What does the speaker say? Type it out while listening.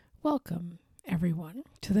Welcome, everyone,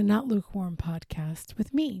 to the Not Lukewarm podcast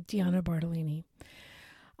with me, Deanna Bartolini.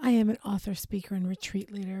 I am an author, speaker, and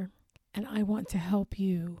retreat leader, and I want to help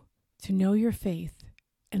you to know your faith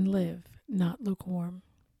and live not lukewarm.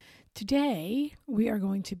 Today, we are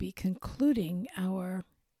going to be concluding our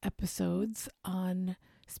episodes on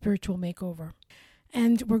spiritual makeover.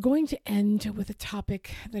 And we're going to end with a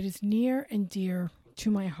topic that is near and dear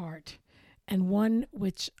to my heart, and one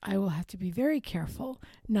which I will have to be very careful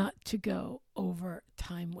not to go over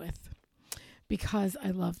time with because I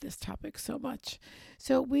love this topic so much.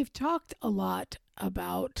 So we've talked a lot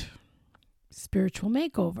about spiritual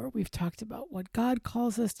makeover. We've talked about what God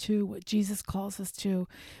calls us to, what Jesus calls us to,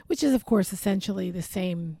 which is, of course, essentially the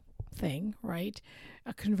same thing, right?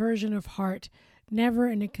 A conversion of heart, never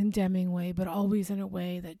in a condemning way, but always in a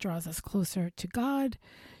way that draws us closer to God,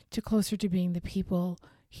 closer to being the people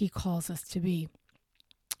He calls us to be.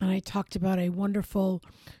 And I talked about a wonderful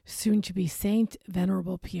soon-to-be saint,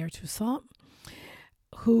 Venerable Pierre Toussaint,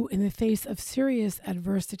 who in the face of serious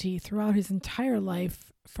adversity throughout his entire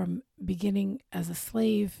life, from beginning as a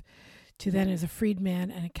slave to then as a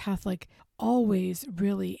freedman and a Catholic, always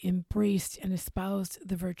really embraced and espoused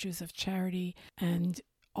the virtues of charity and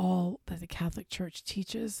all that the Catholic Church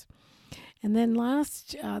teaches. And then the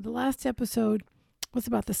last episode was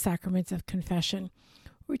about the sacrament of confession.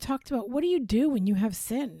 We talked about what do you do when you have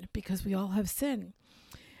sin, because we all have sin.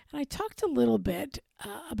 And I talked a little bit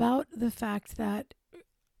about the fact that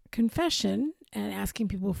confession and asking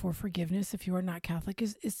people for forgiveness if you are not Catholic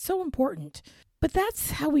is so important. But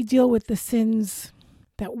that's how we deal with the sins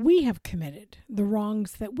that we have committed, the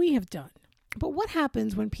wrongs that we have done. But what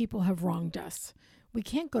happens when people have wronged us? We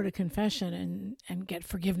can't go to confession and get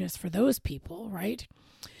forgiveness for those people, right?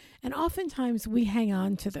 And oftentimes we hang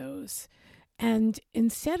on to those. And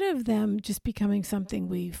instead of them just becoming something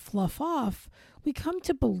we fluff off, we come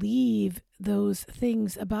to believe those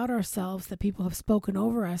things about ourselves that people have spoken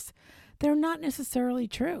over us. They're not necessarily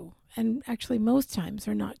true. And actually, most times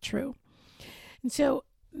are not true. And so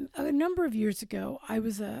a number of years ago, I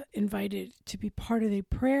was invited to be part of a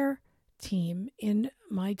prayer team in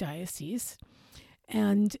my diocese.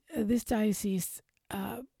 And this diocese,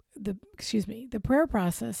 the prayer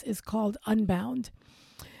process is called Unbound.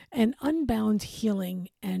 And Unbound healing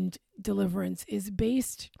and deliverance is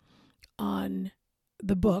based on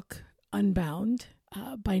the book Unbound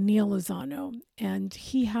by Neil Lozano. And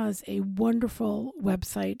he has a wonderful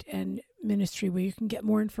website and ministry where you can get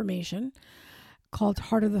more information called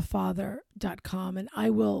heartofthefather.com. And I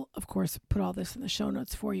will, of course, put all this in the show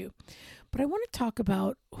notes for you. But I want to talk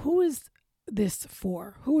about who is this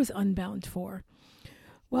for? Who is Unbound for?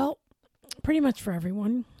 Well, pretty much for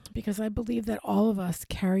everyone, because I believe that all of us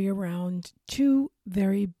carry around two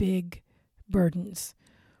very big burdens.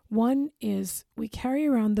 One is we carry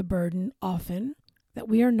around the burden often that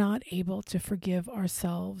we are not able to forgive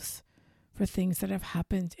ourselves for things that have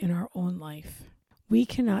happened in our own life. We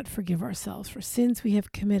cannot forgive ourselves for sins we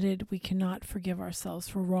have committed. We cannot forgive ourselves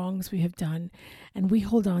for wrongs we have done, and we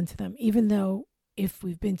hold on to them, even though if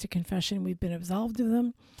we've been to confession, we've been absolved of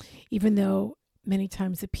them, even though many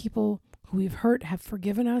times the people who we've hurt have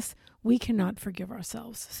forgiven us, we cannot forgive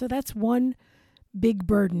ourselves. So that's one big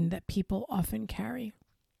burden that people often carry.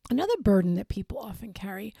 Another burden that people often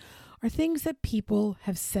carry are things that people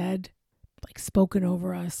have said, like spoken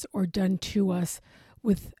over us or done to us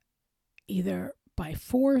with either by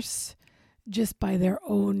force, just by their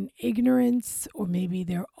own ignorance, or maybe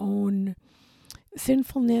their own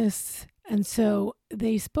sinfulness. And so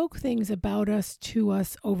they spoke things about us, to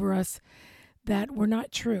us, over us that were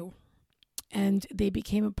not true. And they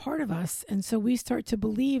became a part of us. And so we start to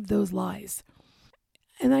believe those lies.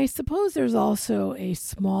 And I suppose there's also a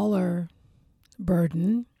smaller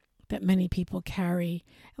burden that many people carry.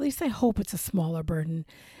 At least I hope it's a smaller burden.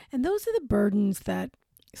 And those are the burdens that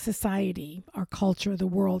society, our culture, the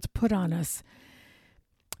world put on us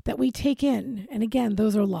that we take in. And again,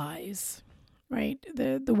 those are lies, right?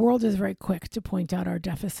 The world is very quick to point out our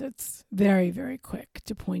deficits, very, very quick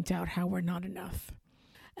to point out how we're not enough.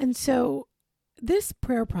 And so this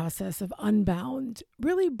prayer process of Unbound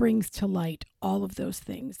really brings to light all of those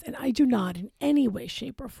things. And I do not in any way,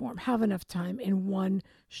 shape, or form have enough time in one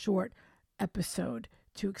short episode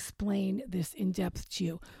to explain this in depth to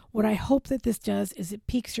you. What I hope that this does is it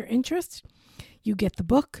piques your interest. You get the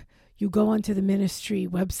book, you go onto the ministry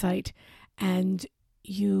website, and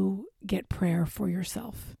you get prayer for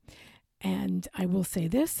yourself. And I will say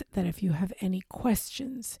this, that if you have any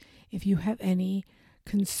questions, if you have any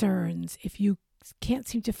concerns, if you can't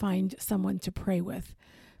seem to find someone to pray with,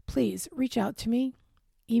 please reach out to me,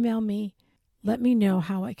 email me, let me know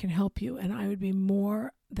how I can help you, and I would be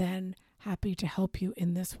more than happy to help you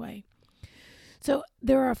in this way. So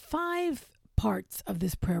there are 5 parts of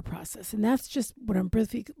this prayer process, and that's just what I'm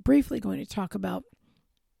briefly going to talk about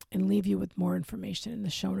and leave you with more information in the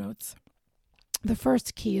show notes. The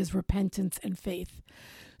first key is repentance and faith.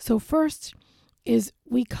 So first is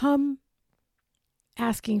we come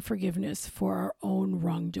asking forgiveness for our own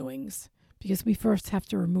wrongdoings, because we first have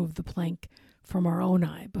to remove the plank from our own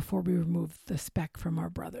eye before we remove the speck from our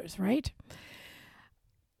brother's, right?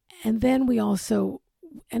 And then we also,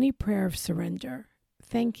 any prayer of surrender,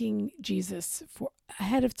 thanking Jesus for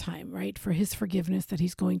ahead of time, right, for his forgiveness that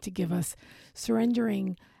he's going to give us,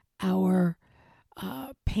 surrendering our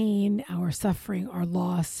pain, our suffering, our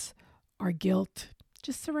loss, our guilt,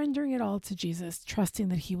 just surrendering it all to Jesus, trusting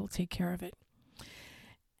that he will take care of it.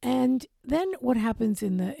 And then what happens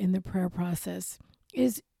in the prayer process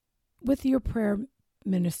is, with your prayer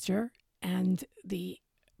minister and the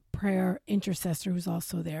prayer intercessor who's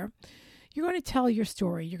also there, you're going to tell your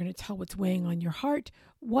story. You're going to tell what's weighing on your heart,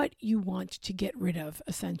 what you want to get rid of,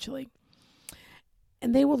 essentially.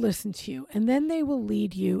 And they will listen to you, and then they will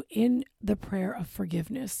lead you in the prayer of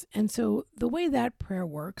forgiveness. And so the way that prayer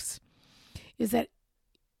works is that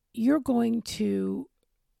you're going to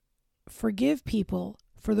forgive people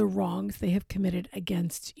for the wrongs they have committed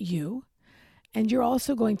against you. And you're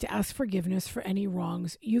also going to ask forgiveness for any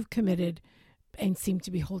wrongs you've committed and seem to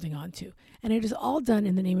be holding on to. And it is all done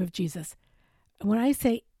in the name of Jesus. And when I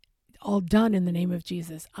say all done in the name of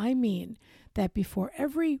Jesus, I mean that before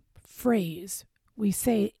every phrase, we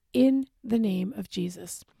say in the name of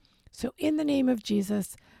Jesus. So in the name of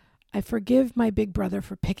Jesus, I forgive my big brother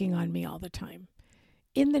for picking on me all the time.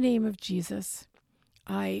 In the name of Jesus,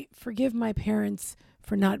 I forgive my parents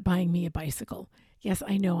for not buying me a bicycle. Yes,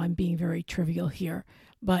 I know I'm being very trivial here,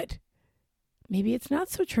 but maybe it's not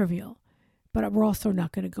so trivial. But we're also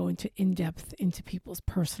not going to go into in-depth into people's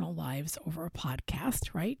personal lives over a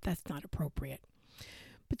podcast, right? That's not appropriate.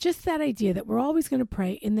 But just that idea that we're always going to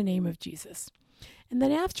pray in the name of Jesus. And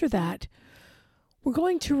then after that, we're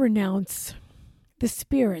going to renounce the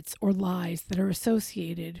spirits or lies that are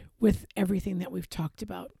associated with everything that we've talked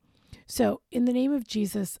about. So in the name of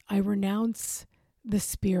Jesus, I renounce the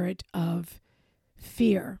spirit of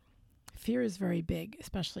fear. Fear is very big,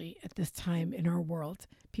 especially at this time in our world.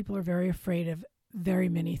 People are very afraid of very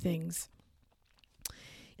many things.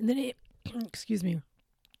 In the name,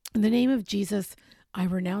 in the name of Jesus, I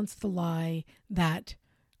renounce the lie that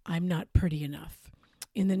I'm not pretty enough.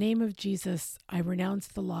 In the name of Jesus, I renounce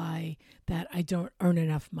the lie that I don't earn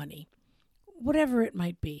enough money. Whatever it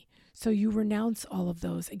might be. So you renounce all of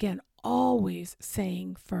those. Again, always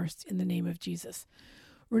saying first in the name of Jesus.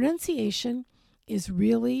 Renunciation is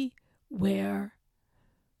really where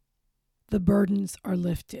the burdens are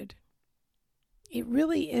lifted. It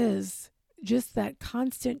really is just that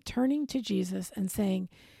constant turning to Jesus and saying,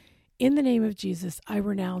 in the name of Jesus, I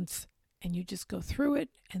renounce, and you just go through it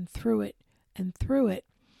and through it and through it,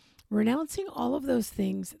 renouncing all of those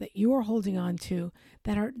things that you are holding on to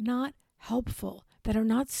that are not helpful, that are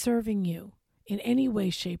not serving you in any way,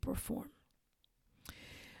 shape, or form.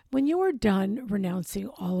 When you are done renouncing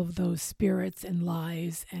all of those spirits and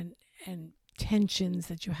lies and tensions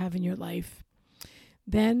that you have in your life,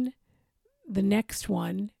 then the next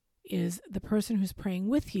one is the person who's praying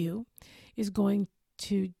with you is going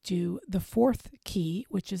to do the 4th key,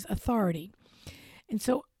 which is authority. And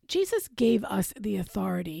so Jesus gave us the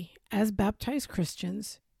authority as baptized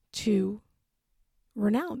Christians to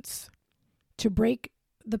renounce, to break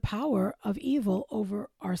the power of evil over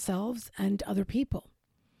ourselves and other people.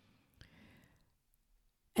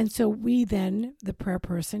 And so we then, the prayer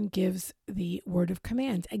person, gives the word of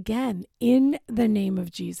command. Again, in the name of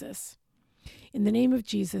Jesus. In the name of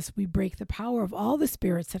Jesus, we break the power of all the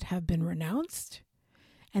spirits that have been renounced.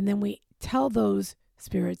 And then we tell those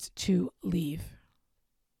spirits to leave.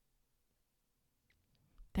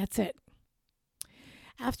 That's it.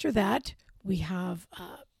 After that, we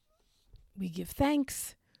give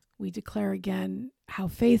thanks. We declare again how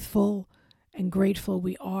faithful and grateful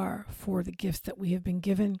we are for the gifts that we have been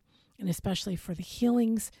given, and especially for the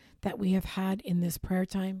healings that we have had in this prayer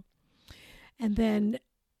time. And then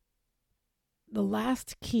the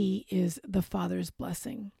last key is the Father's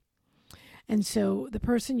blessing. And so the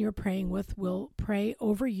person you're praying with will pray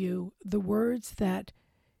over you the words that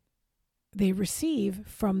they receive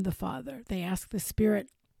from the Father. They ask the Spirit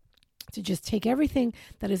to just take everything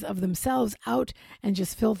that is of themselves out and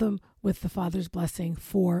just fill them with the Father's blessing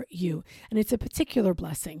for you. And it's a particular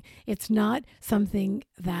blessing. It's not something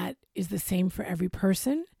that is the same for every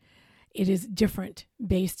person. It is different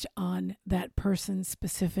based on that person's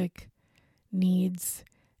specific needs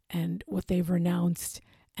and what they've renounced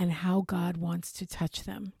and how God wants to touch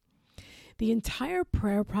them. The entire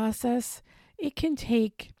prayer process, it can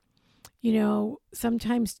take,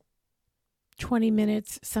 sometimes 20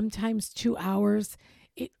 minutes, sometimes 2 hours.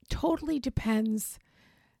 It totally depends.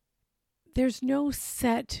 There's no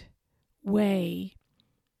set way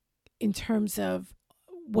in terms of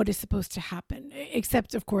what is supposed to happen,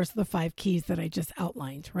 except, of course, the 5 keys that I just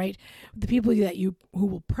outlined, right? The people who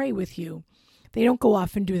will pray with you, they don't go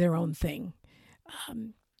off and do their own thing.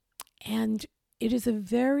 And it is it's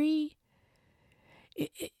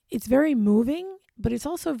very moving, but it's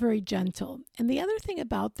also very gentle. And the other thing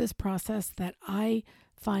about this process that I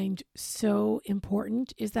find so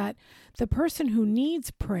important is that the person who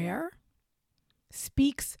needs prayer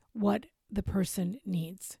speaks what the person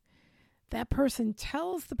needs. That person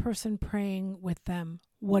tells the person praying with them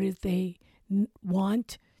what they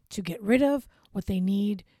want to get rid of, what they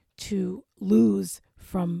need to lose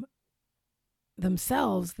from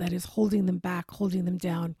themselves that is holding them back, holding them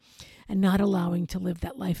down, and not allowing to live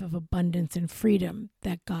that life of abundance and freedom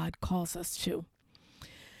that God calls us to.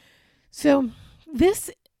 So this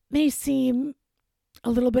may seem a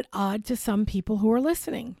little bit odd to some people who are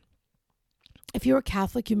listening. If you're a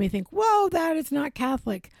Catholic, you may think, whoa, that is not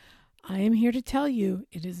Catholic. I am here to tell you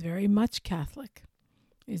it is very much Catholic.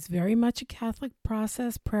 It's very much a Catholic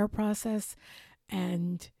process, prayer process,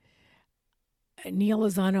 and Neil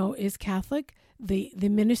Lozano is Catholic. The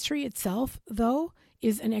ministry itself, though,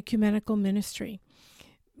 is an ecumenical ministry.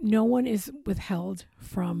 No one is withheld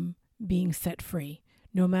from being set free,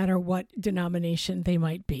 no matter what denomination they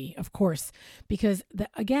might be, of course, because,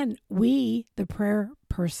 again, we, the prayer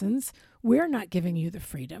persons, we're not giving you the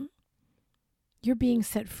freedom. You're being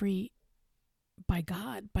set free by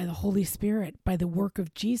God, by the Holy Spirit, by the work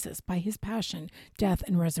of Jesus, by his passion, death,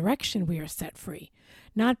 and resurrection. We are set free,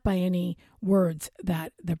 not by any words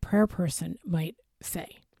that the prayer person might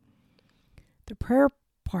say. The prayer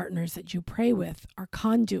partners that you pray with are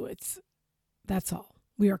conduits. That's all.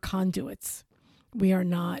 We are conduits. We are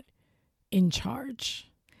not in charge.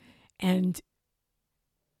 And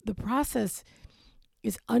the process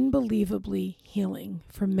is unbelievably healing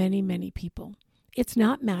for many, many people. It's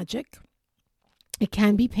not magic. It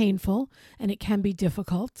can be painful and it can be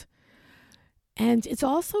difficult. And it's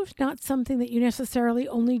also not something that you necessarily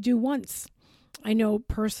only do once. I know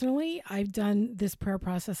personally, I've done this prayer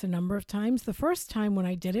process a number of times. The first time when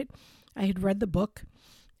I did it, I had read the book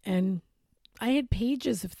and I had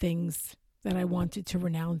pages of things that I wanted to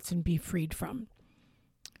renounce and be freed from.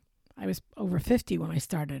 I was over 50 when I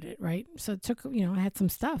started it, right? So it took, I had some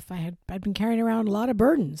stuff. I'd been carrying around a lot of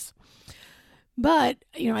burdens. But,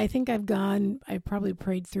 I think I probably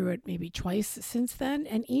prayed through it maybe twice since then.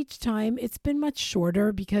 And each time it's been much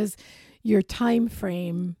shorter because your time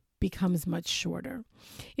frame becomes much shorter.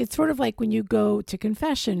 It's sort of like when you go to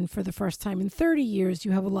confession for the first time in 30 years,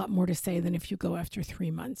 you have a lot more to say than if you go after 3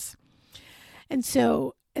 months. And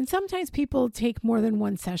sometimes people take more than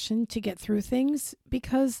one session to get through things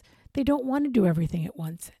because they don't want to do everything at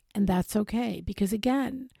once. And that's okay. Because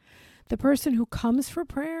again, the person who comes for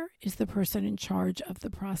prayer is the person in charge of the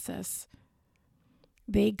process.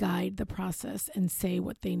 They guide the process and say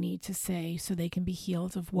what they need to say so they can be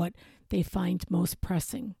healed of what they find most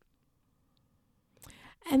pressing.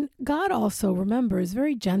 And God also, remember, is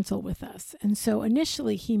very gentle with us. And so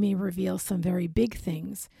initially he may reveal some very big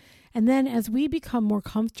things. And then as we become more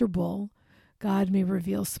comfortable, God may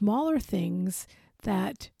reveal smaller things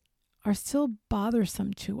that are still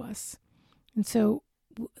bothersome to us. And so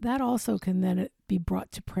that also can then be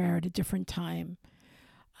brought to prayer at a different time.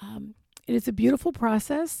 It is a beautiful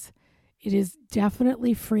process. It is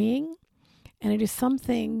definitely freeing. And it is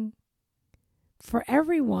something for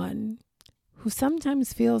everyone who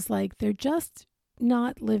sometimes feels like they're just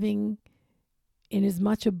not living in as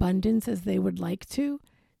much abundance as they would like to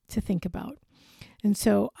think about. And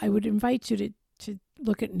so I would invite you to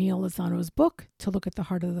look at Neil Lozano's book, to look at the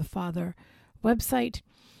Heart of the Father website,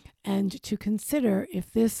 and to consider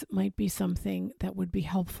if this might be something that would be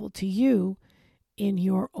helpful to you in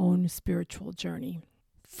your own spiritual journey.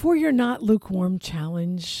 For your Not Lukewarm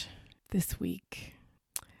challenge this week,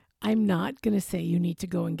 I'm not going to say you need to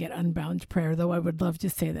go and get unbound prayer, though I would love to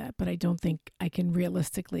say that, but I don't think I can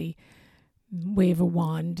realistically wave a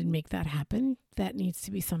wand and make that happen. That needs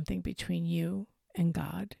to be something between you and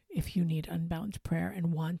God if you need unbound prayer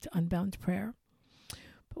and want unbound prayer.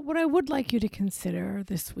 But what I would like you to consider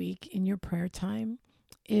this week in your prayer time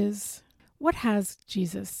is, what has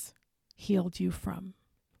Jesus healed you from?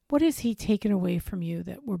 What has he taken away from you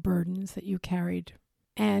that were burdens that you carried?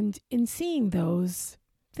 And in seeing those,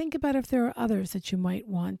 think about if there are others that you might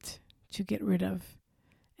want to get rid of,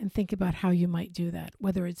 and think about how you might do that,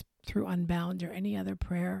 whether it's through Unbound or any other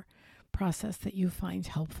prayer process that you find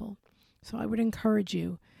helpful. So I would encourage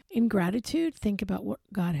you, in gratitude, think about what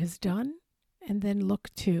God has done, and then look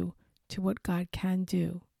to what God can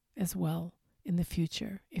do as well in the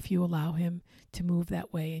future if you allow him to move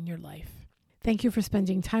that way in your life. Thank you for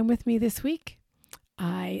spending time with me this week.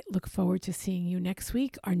 I look forward to seeing you next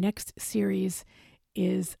week. Our next series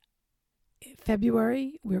is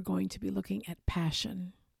February. We're going to be looking at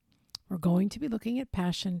passion. We're going to be looking at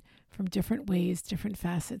passion from different ways, different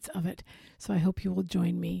facets of it. So I hope you will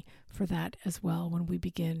join me for that as well when we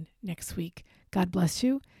begin next week. God bless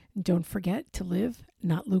you. And don't forget to live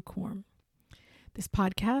not lukewarm. This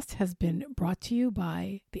podcast has been brought to you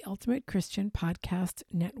by the Ultimate Christian Podcast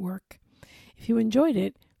Network. If you enjoyed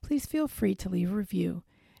it, please feel free to leave a review.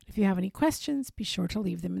 If you have any questions, be sure to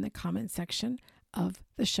leave them in the comment section of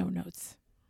the show notes.